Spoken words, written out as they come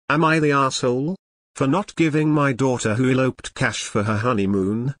Am I the asshole? For not giving my daughter who eloped cash for her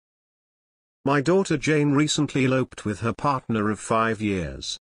honeymoon? My daughter Jane recently eloped with her partner of 5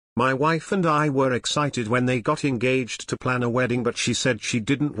 years. My wife and I were excited when they got engaged to plan a wedding, but she said she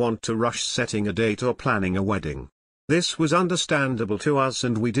didn't want to rush setting a date or planning a wedding. This was understandable to us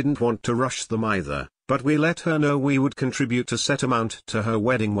and we didn't want to rush them either, but we let her know we would contribute a set amount to her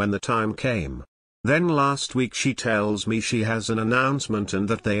wedding when the time came. Then last week she tells me she has an announcement and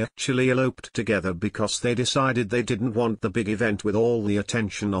that they actually eloped together because they decided they didn't want the big event with all the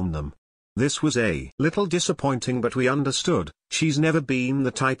attention on them. This was a little disappointing, but we understood. She's never been the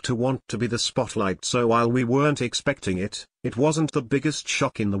type to want to be the spotlight, so while we weren't expecting it, it wasn't the biggest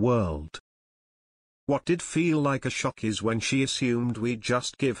shock in the world. What did feel like a shock is when she assumed we'd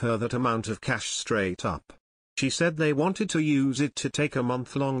just give her that amount of cash straight up. She said they wanted to use it to take a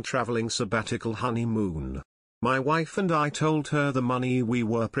month-long traveling sabbatical honeymoon. My wife and I told her the money we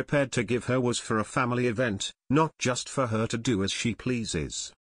were prepared to give her was for a family event, not just for her to do as she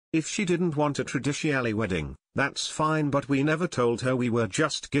pleases. If she didn't want a traditional wedding, that's fine, but we never told her we were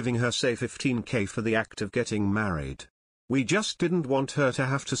just giving her say $15,000 for the act of getting married. We just didn't want her to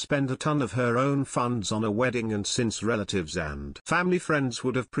have to spend a ton of her own funds on a wedding, and since relatives and family friends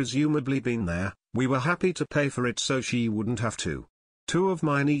would have presumably been there, we were happy to pay for it so she wouldn't have to. 2 of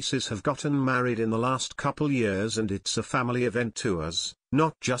my nieces have gotten married in the last couple years and it's a family event to us,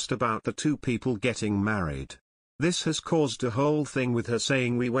 not just about the 2 people getting married. This has caused a whole thing with her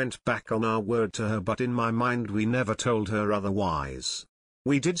saying we went back on our word to her, but in my mind we never told her otherwise.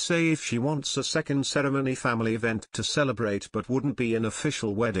 We did say if she wants a second ceremony family event to celebrate but wouldn't be an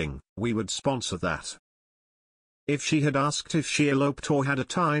official wedding, we would sponsor that. If she had asked if she eloped or had a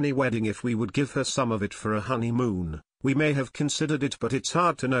tiny wedding if we would give her some of it for a honeymoon, we may have considered it, but it's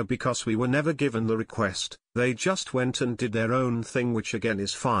hard to know because we were never given the request. They just went and did their own thing, which again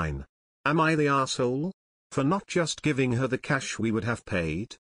is fine. Am I the asshole? For not just giving her the cash we would have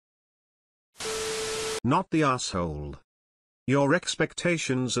paid? Not the asshole. Your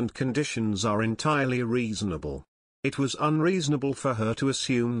expectations and conditions are entirely reasonable. It was unreasonable for her to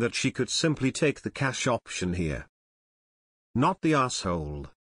assume that she could simply take the cash option here. Not the asshole.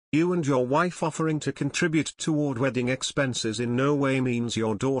 You and your wife offering to contribute toward wedding expenses in no way means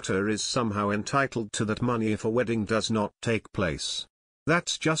your daughter is somehow entitled to that money if a wedding does not take place.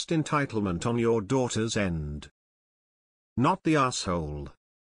 That's just entitlement on your daughter's end. Not the asshole.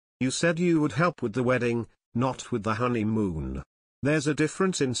 You said you would help with the wedding, not with the honeymoon. There's a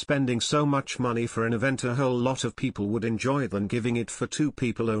difference in spending so much money for an event a whole lot of people would enjoy than giving it for 2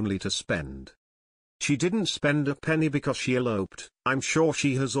 people only to spend. She didn't spend a penny because she eloped. I'm sure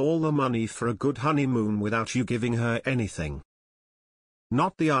she has all the money for a good honeymoon without you giving her anything.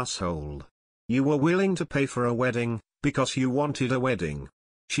 Not the asshole. You were willing to pay for a wedding, because you wanted a wedding.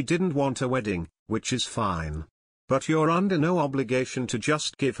 She didn't want a wedding, which is fine. But you're under no obligation to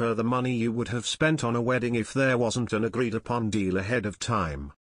just give her the money you would have spent on a wedding if there wasn't an agreed upon deal ahead of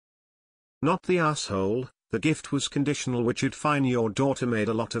time. Not the asshole. The gift was conditional, which you'd find your daughter made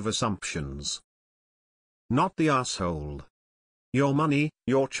a lot of assumptions. Not the asshole. Your money,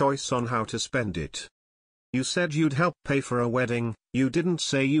 your choice on how to spend it. You said you'd help pay for a wedding, you didn't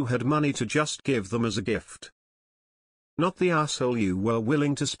say you had money to just give them as a gift. Not the asshole. You were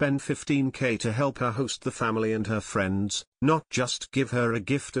willing to spend $15,000 to help her host the family and her friends, not just give her a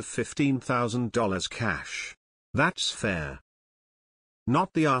gift of $15,000 cash. That's fair.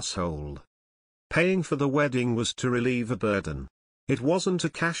 Not the asshole. Paying for the wedding was to relieve a burden. It wasn't a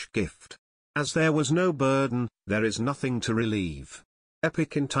cash gift. As there was no burden, there is nothing to relieve.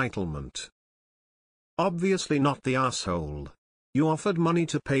 Epic entitlement. Obviously not the asshole. You offered money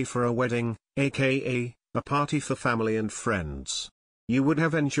to pay for a wedding, aka, a party for family and friends. You would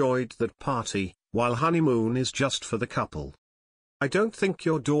have enjoyed that party, while honeymoon is just for the couple. I don't think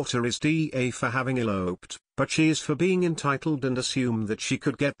your daughter is DA for having eloped, but she is for being entitled and assume that she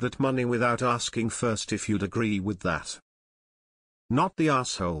could get that money without asking first if you'd agree with that. Not the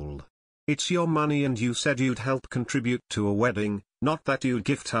asshole. It's your money and you said you'd help contribute to a wedding, not that you'd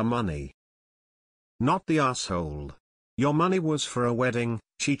gift her money. Not the asshole. Your money was for a wedding,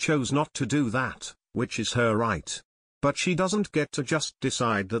 she chose not to do that, which is her right. But she doesn't get to just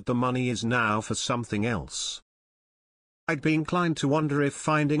decide that the money is now for something else. I'd be inclined to wonder if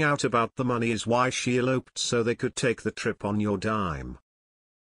finding out about the money is why she eloped so they could take the trip on your dime.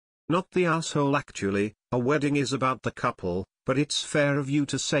 Not the asshole. Actually, a wedding is about the couple, but it's fair of you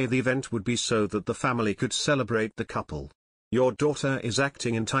to say the event would be so that the family could celebrate the couple. Your daughter is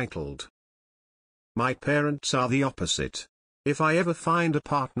acting entitled. My parents are the opposite. If I ever find a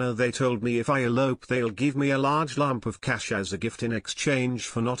partner, they told me if I elope they'll give me a large lump of cash as a gift in exchange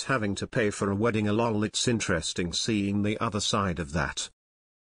for not having to pay for a wedding. Lol, it's interesting seeing the other side of that.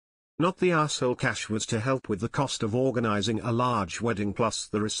 Not the arsehole. Cash was to help with the cost of organizing a large wedding plus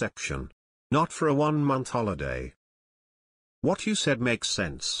the reception. Not for a 1-month holiday. What you said makes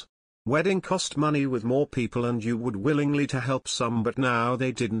sense. Wedding cost money with more people and you would willingly to help some, but now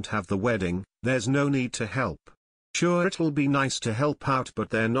they didn't have the wedding, there's no need to help. Sure, it'll be nice to help out, but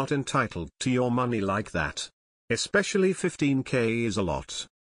they're not entitled to your money like that. Especially 15k is a lot.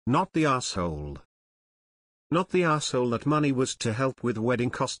 Not the arsehole. Not the arsehole. That money was to help with wedding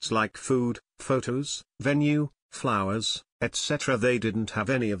costs like food, photos, venue, flowers, etc. They didn't have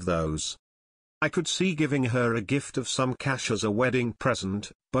any of those. I could see giving her a gift of some cash as a wedding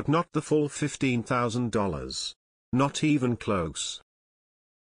present, but not the full $15,000. Not even close.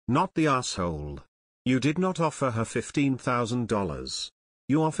 Not the arsehole. You did not offer her $15,000.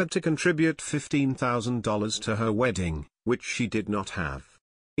 You offered to contribute $15,000 to her wedding, which she did not have.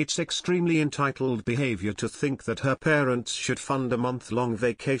 It's extremely entitled behavior to think that her parents should fund a month-long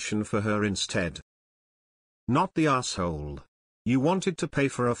vacation for her instead. Not the arsehole. You wanted to pay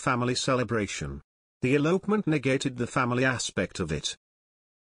for a family celebration. The elopement negated the family aspect of it.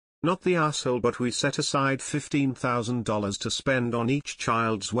 Not the arsehole. But we set aside $15,000 to spend on each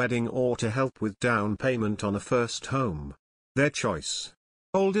child's wedding or to help with down payment on a first home. Their choice.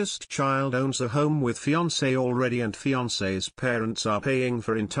 Oldest child owns a home with fiancé already and fiancé's parents are paying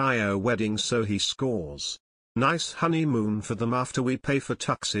for entire wedding, so he scores. Nice honeymoon for them after we pay for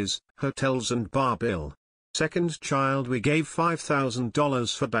tuxes, hotels and bar bill. Second child we gave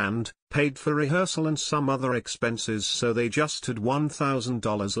 $5,000 for band, paid for rehearsal and some other expenses, so they just had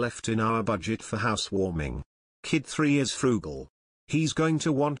 $1,000 left in our budget for housewarming. Kid 3 is frugal. He's going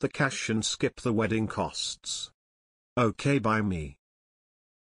to want the cash and skip the wedding costs. Okay by me.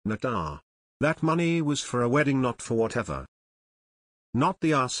 Nata. That money was for a wedding, not for whatever. Not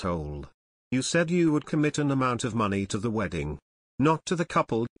the arsehole. You said you would commit an amount of money to the wedding. Not to the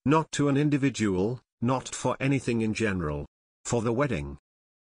couple, not to an individual. Not for anything in general. For the wedding.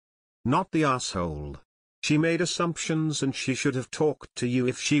 Not the arsehole. She made assumptions and she should have talked to you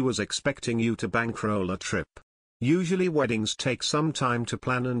if she was expecting you to bankroll a trip. Usually weddings take some time to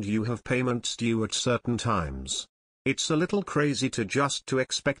plan and you have payments due at certain times. It's a little crazy to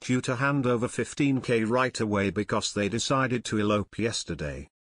expect you to hand over $15k right away because they decided to elope yesterday.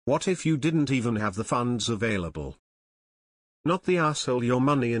 What if you didn't even have the funds available? Not the arsehole. Your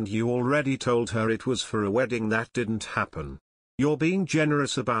money and you already told her it was for a wedding that didn't happen. You're being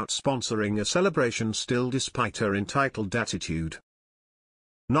generous about sponsoring a celebration still despite her entitled attitude.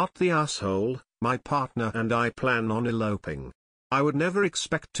 Not the arsehole. My partner and I plan on eloping. I would never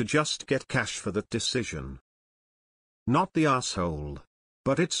expect to just get cash for that decision. Not the arsehole.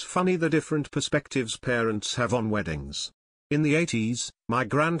 But it's funny the different perspectives parents have on weddings. In the 80s, my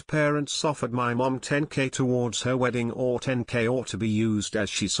grandparents offered my mom $10k towards her wedding, or $10k ought to be used as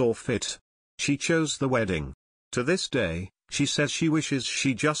she saw fit. She chose the wedding. To this day, she says she wishes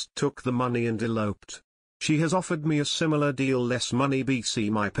she just took the money and eloped. She has offered me a similar deal, less money. BC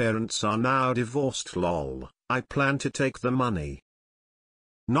my parents are now divorced. Lol, I plan to take the money.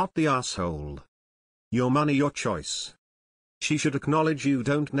 Not the arsehole. Your money, your choice. She should acknowledge you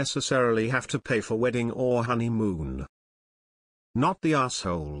don't necessarily have to pay for wedding or honeymoon. Not the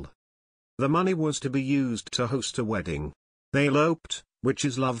arsehole. The money was to be used to host a wedding. They eloped, which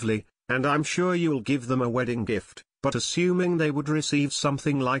is lovely, and I'm sure you'll give them a wedding gift, but assuming they would receive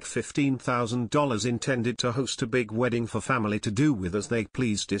something like $15,000 intended to host a big wedding for family to do with as they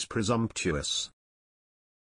pleased is presumptuous.